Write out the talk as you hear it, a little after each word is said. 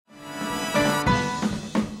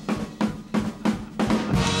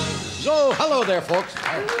So, hello there, folks. No,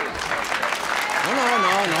 not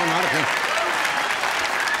again.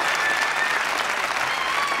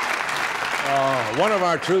 One of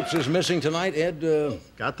our troops is missing tonight, Ed.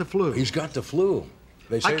 Got the flu. He's got the flu.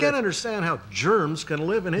 They say I can't understand how germs can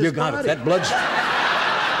live in his you got body. it. That blood's...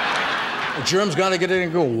 The germs got to get in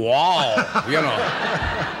and go, wow, you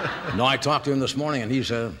know. No, I talked to him this morning, and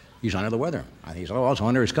he's under the weather. He's also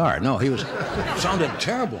under his car. No, he sounded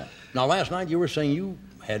terrible. Now, last night you were saying you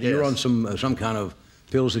were on some kind of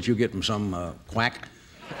pills that you get from some quack.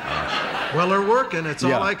 Well, they're working. It's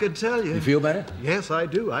all I could tell you. You feel better? Yes, I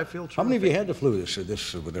do. I feel terrific. How many of you had the flu?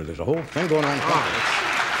 There's a whole thing going on.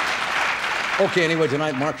 Okay, anyway,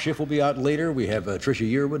 tonight Mark Schiff will be out later. We have Tricia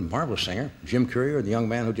Yearwood, marvelous singer. Jim Courier, the young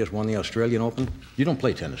man who just won the Australian Open. You don't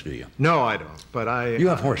play tennis, do you? No, I don't. But You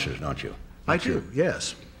have horses, don't you? I do,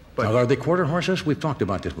 yes. But now, are they quarter horses? We've talked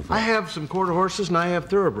about this before. I have some quarter horses and I have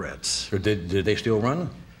thoroughbreds. Did they still run?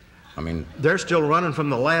 I mean... They're still running from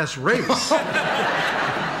the last race.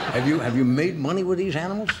 Have you made money with these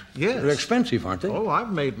animals? Yes. They're expensive, aren't they? Oh,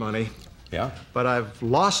 I've made money. Yeah? But I've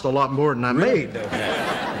lost a lot more than I made.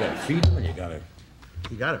 You gotta feed them and you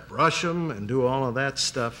gotta brush them and do all of that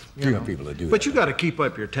stuff. You have people that do that. But you gotta keep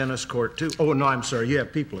up your tennis court, too. Oh, no, I'm sorry. You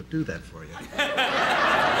have people that do that for you.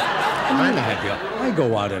 I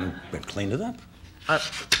go out and clean it up.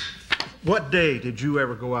 What day did you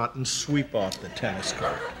ever go out and sweep off the tennis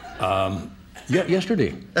court?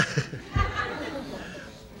 Yesterday.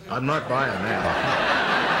 I'm not buying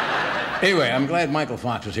that. Anyway, I'm glad Michael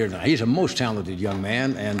Fox is here tonight. He's a most talented young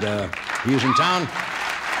man, and he's in town.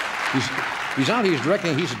 He's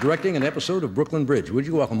directing an episode of Brooklyn Bridge. Would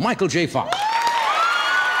you welcome Michael J. Fox?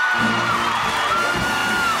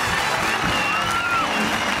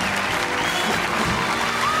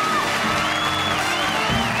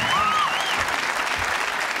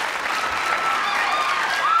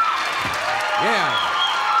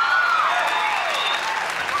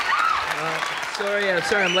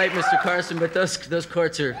 Sorry I'm late, Mr. Carson, but those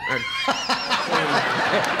courts are... When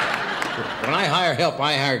I hire help,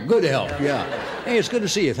 I hire good help. Yeah. Hey, it's good to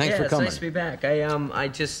see you. Thanks for coming. It's nice to be back. I'm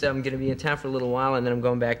going to be in town for a little while, and then I'm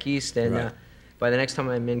going back east. And by the next time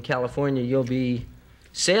I'm in California, you'll be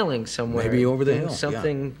sailing somewhere. Maybe over the hill.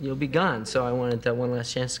 You'll be gone. So I wanted one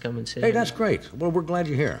last chance to come and see you. Hey, that's great. Well, we're glad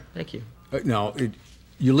you're here. Thank you. Now,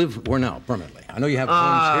 you live where now, permanently? I know you have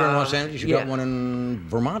homes here in Los Angeles. You got one in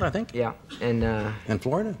Vermont, I think? Yeah. And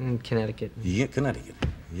Florida? In Connecticut. Yeah, Connecticut.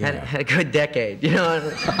 Yeah. Had a good decade, you know?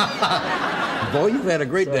 Boy, you've had a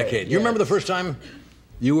great decade. You remember the first time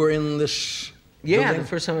you were in this building? The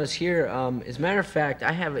first time I was here. As a matter of fact,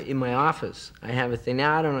 I have it in my office. I have a thing.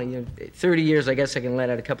 Now, I don't know, 30 years, I guess I can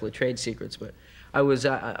let out a couple of trade secrets, but I was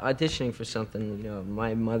auditioning for something,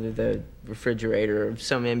 My Mother, the Refrigerator, or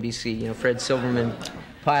some NBC, Fred Silverman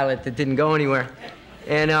pilot that didn't go anywhere.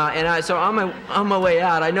 So on my way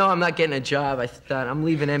out, I know I'm not getting a job. I thought I'm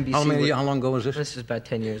leaving NBC. How long ago was this? This is about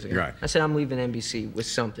 10 years ago. Right. I said I'm leaving NBC with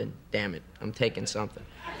something. Damn it, I'm taking something.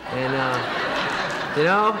 And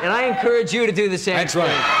and I encourage you to do the same. That's thing.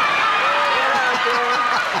 right.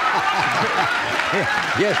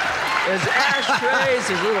 Yes. There's ashtrays.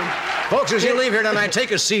 There's little. Folks, as you leave here tonight,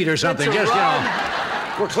 take a seat or something.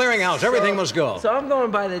 We're clearing house. Everything must go. So I'm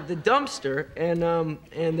going by the dumpster, and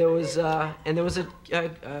there was a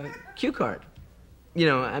cue card.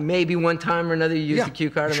 Maybe one time or another you use the cue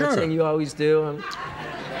card. I'm not saying you always do,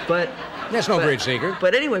 but that's no great secret.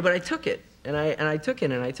 But anyway, I took it, and I took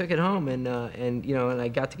it home, and I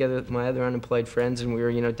got together with my other unemployed friends, and we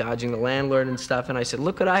were dodging the landlord and stuff. And I said,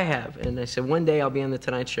 look what I have, and I said one day I'll be on the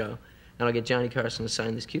Tonight Show. And I'll get Johnny Carson to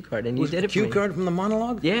sign this cue card. And you did it for me. Cue card from the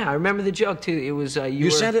monologue? Yeah, I remember the joke, too. It was,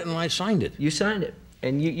 you sent it and I signed it. You signed it.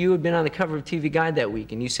 And you had been on the cover of TV Guide that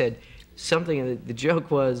week, and you said something, the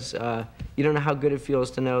joke was, you don't know how good it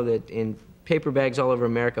feels to know that in paper bags all over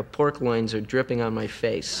America, pork loins are dripping on my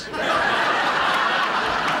face.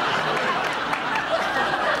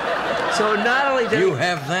 So not only did you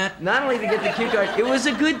have that? Not only to get the cue card, it was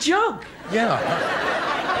a good joke. Yeah.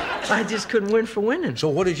 I just couldn't win for winning. So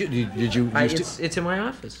what did you... It's in my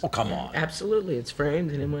office. Oh, come on. Absolutely. It's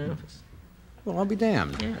framed and in my office. Well, I'll be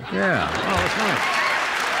damned. Yeah. Oh, that's nice.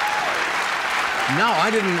 Now,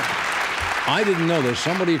 I didn't know this.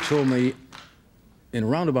 Somebody told me in a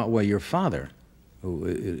roundabout way, your father, who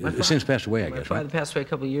has since passed away, I guess, My father passed away a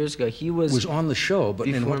couple of years ago. He was on the show, but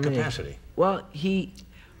in what capacity? Well, a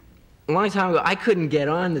long time ago, I couldn't get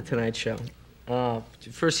on The Tonight Show.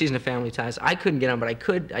 First season of Family Ties. I couldn't get on, but I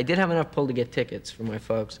did have enough pull to get tickets for my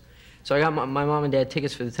folks. So I got my mom and dad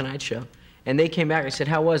tickets for The Tonight Show. And they came back. I said,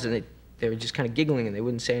 how was it? they were just kind of giggling and they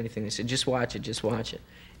wouldn't say anything. They said, just watch it, just watch it.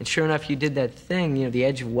 And sure enough, you did that thing, you know, The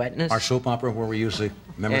Edge of Wetness. Our soap opera where we use the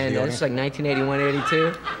members of the audience. It's like 1981,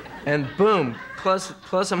 82. And boom,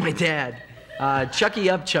 close on my dad. Chucky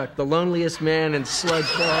Upchuck, the loneliest man in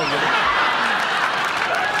Sludge Ball.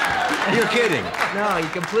 You're kidding. No, he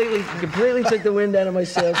completely took the wind out of my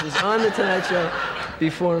sails. He was on the Tonight Show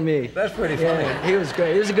before me. That's pretty funny. Yeah, he was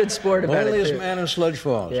great. He was a good sport about it, Loneliest too. man in Sludge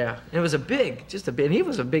Falls. Yeah, and it was and he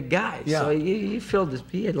was a big guy. Yeah. So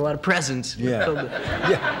he had a lot of presence. Yeah.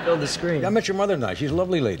 Filled the screen. I met your mother tonight. She's a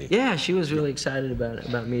lovely lady. Yeah, she was really excited about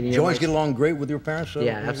meeting you. Did you always get along great with your parents?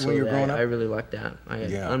 Yeah, absolutely. When you were growing up? I really lucked out. I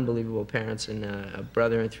had unbelievable parents and a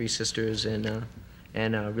brother and 3 sisters, and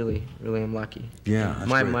really am lucky. Yeah, that's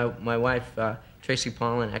great. My wife, Tracy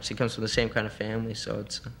Paulin, actually comes from the same kind of family, so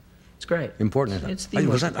it's great. Important, isn't it? It's the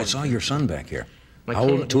most important. I saw your son back here. My How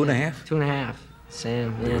old? kid, 2.5? 2.5.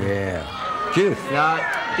 Sam. Yeah. Yeah. Cute.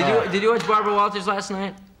 Did you watch Barbara Walters last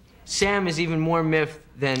night? Sam is even more miffed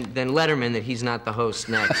than Letterman that he's not the host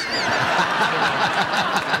next.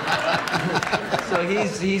 So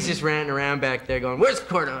he's just ranting around back there going, "Where's the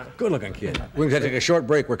court order?" Good-looking kid. We're going to take a short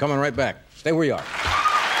break. We're coming right back. Stay where you are.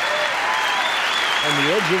 On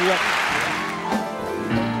the Edge of Wetness.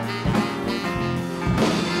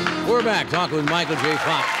 We're back talking with Michael J.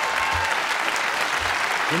 Fox.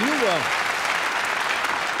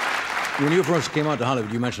 When you first came out to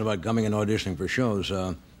Hollywood, you mentioned about coming and auditioning for shows.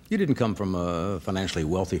 You didn't come from a financially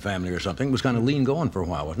wealthy family or something. It was kind of lean going for a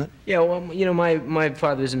while, wasn't it? Yeah, well, you know, my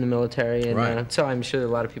father was in the military, and right. So I'm sure there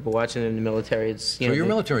are a lot of people watching in the military. So you're a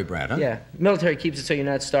military brat, huh? Yeah, military keeps it so you're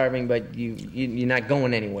not starving, but you're not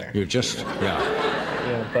going anywhere. You're just,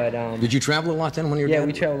 Yeah, but Did you travel a lot then when you were Yeah,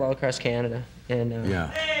 we traveled all across Canada, and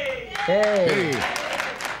yeah. Hey.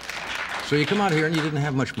 So you come out here and you didn't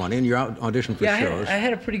have much money, and you're out auditioning for shows. I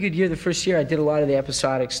had a pretty good year the first year. I did a lot of the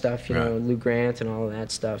episodic stuff, you know, Right. Lou Grant and all of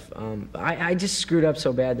that stuff. I just screwed up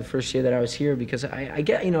so bad the first year that I was here because I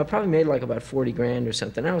probably made like about 40 grand or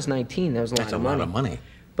something. I was 19. That was a lot of money. That's a lot of money.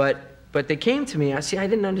 But they came to me. I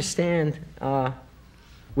didn't understand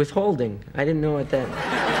withholding. I didn't know what that.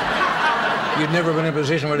 You'd never been in a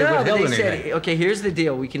position where they withheld they anything. said, okay, here's the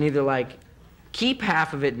deal. We can either like keep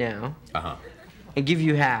half of it now and give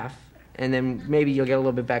you half, and then maybe you'll get a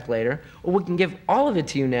little bit back later, or we can give all of it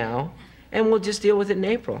to you now, and we'll just deal with it in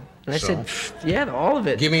April. And I said, yeah, all of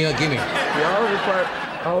it. Gimme. The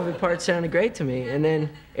all of it part sounded great to me, and then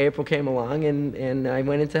April came along, and I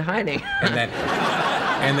went into hiding. And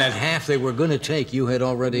that half they were going to take, you had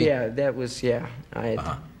already. Yeah, that was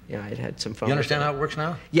I'd had some fun. You understand how it works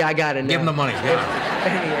now? Yeah, I got it now. Give them the money.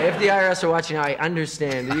 If the IRS are watching, I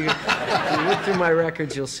understand. You look through my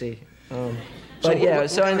records, you'll see. And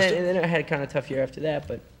then I had a kind of tough year after that.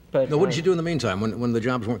 But Now, what did you do in the meantime when the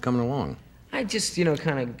jobs weren't coming along? I just,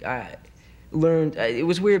 learned. It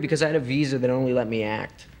was weird because I had a visa that only let me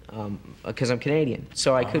act because I'm Canadian.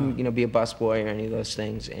 So I couldn't, be a busboy or any of those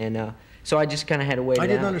things. And so I just kind of had to wait it out. I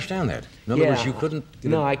didn't understand that. In other words, you couldn't.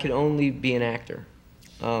 No, I could only be an actor.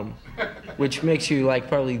 Which makes you like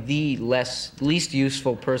probably the least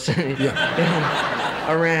useful person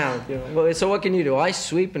around. Well, so what can you do? I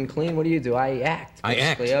sweep and clean. What do you do? I act.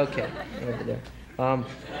 Basically. I act. Okay, over there.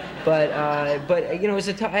 But it was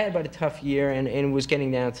I had about a tough year, and it was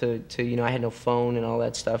getting down to I had no phone and all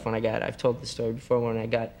that stuff. I've told the story before. When I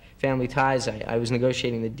got Family Ties, I was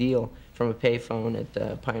negotiating the deal from a payphone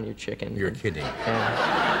at Pioneer Chicken. You're kidding.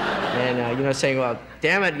 And saying, well,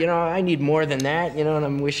 damn it, I need more than that, and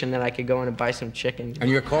I'm wishing that I could go in and buy some chicken. And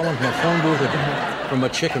you're calling from a phone booth from a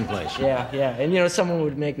chicken place. Yeah, and someone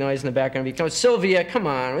would make noise in the background and be going, Sylvia, come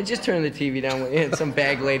on, we'll just turn the TV down. And some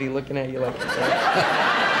bag lady looking at you like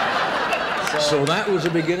that. So that was the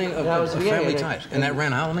beginning of Family Ties. And that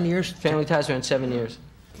ran how many years? Family Ties ran 7 years.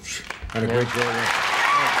 And a great day.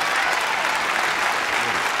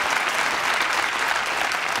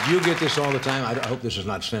 You get this all the time. I hope this is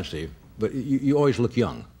not sensitive, but you always look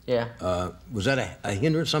young. Yeah. Was that a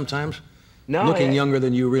hindrance sometimes? No. Looking younger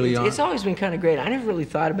than you really are? It's always been kind of great. I never really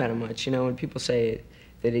thought about it much. When people say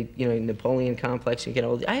that, Napoleon complex, you get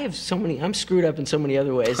old. I'm screwed up in so many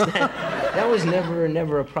other ways. That was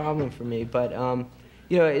never a problem for me. But,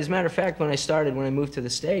 as a matter of fact, when I moved to the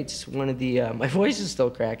States, my voice is still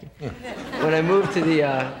cracking. Yeah. When I moved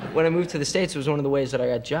to the States, it was one of the ways that I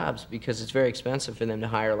got jobs because it's very expensive for them to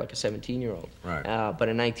hire like a 17-year-old. Right. But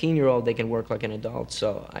a 19-year-old, they can work like an adult,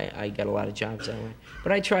 so I got a lot of jobs that way.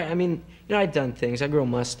 But I try. I'd done things. I grew a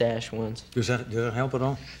mustache once. Does that help at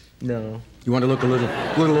all? No. You want to look a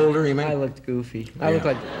little older, you mean? I looked goofy. I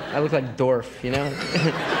look like Dorf,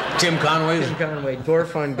 Tim Conway? Tim Conway,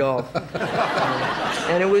 Dorf on golf.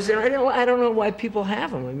 And it was, I don't know why people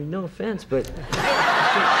have them. I mean, no offense, but...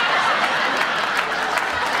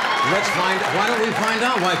 Why don't we find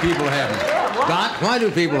out why people have them? Doc, why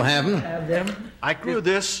do people have them? Have them? I grew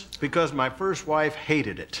this because my first wife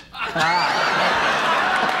hated it.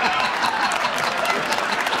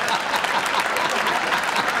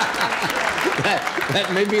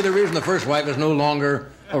 That may be the reason the first wife is no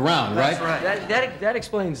longer around, right? That's right. That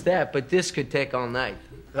explains that, but this could take all night.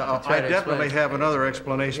 I definitely have another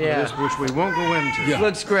explanation for this, which we won't go into. Yeah.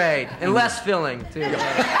 Looks great, and less filling too.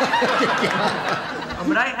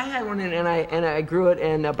 But I had one, and I grew it,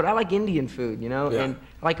 and but I like Indian food, you know. Yeah. And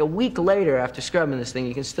like a week later, after scrubbing this thing,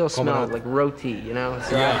 you can still smell it like roti, you know.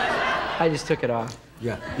 So I just took it off.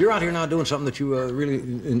 Yeah, you're out here now doing something that you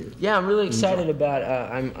really. Yeah, I'm really excited about.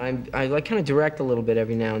 I like kind of direct a little bit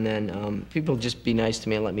every now and then. People just be nice to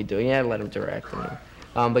me and let me do it. Yeah, let them direct. You know.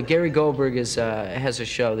 But Gary Goldberg has a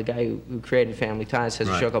show. The guy who created Family Ties has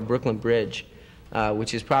a show called Brooklyn Bridge,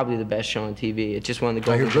 which is probably the best show on TV. It just won the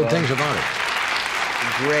Golden Globe. I hear good things about it.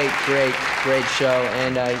 Great show,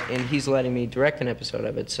 and he's letting me direct an episode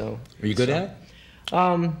of it. So. Are you good at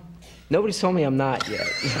it? Nobody's told me I'm not yet.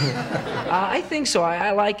 I think so.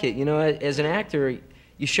 I like it. You know, as an actor,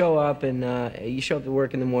 you show up to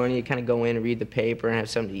work in the morning. You kind of go in and read the paper and have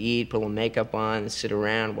something to eat, put a little makeup on, and sit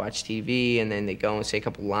around, watch TV, and then they go and say a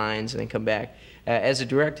couple lines, and then come back. As a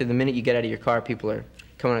director, the minute you get out of your car, people are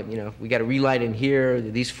coming up. You know, we got to relight in here. Are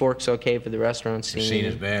these forks okay for the restaurant scene? The scene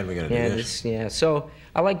is bad. We got to do this. Yeah. So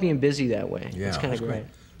I like being busy that way. Yeah, it's kind of great. Yeah.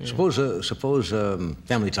 Suppose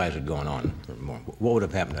Family Ties had gone on for more. What would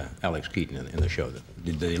have happened to Alex Keaton in the show?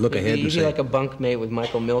 Did they look ahead and say... He'd be like a bunkmate with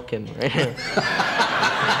Michael Milken, right?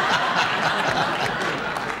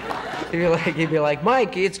 he'd be like,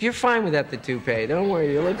 Mike, you're fine without the toupee. Don't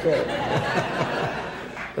worry, you look good.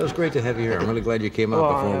 It was great to have you here. I'm really glad you came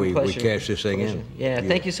out before we cashed this thing in. Yeah,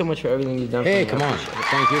 thank you so much for everything you've done for me. Hey, come on.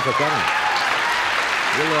 Thank you for coming.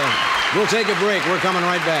 We'll take a break. We're coming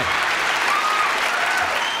right back.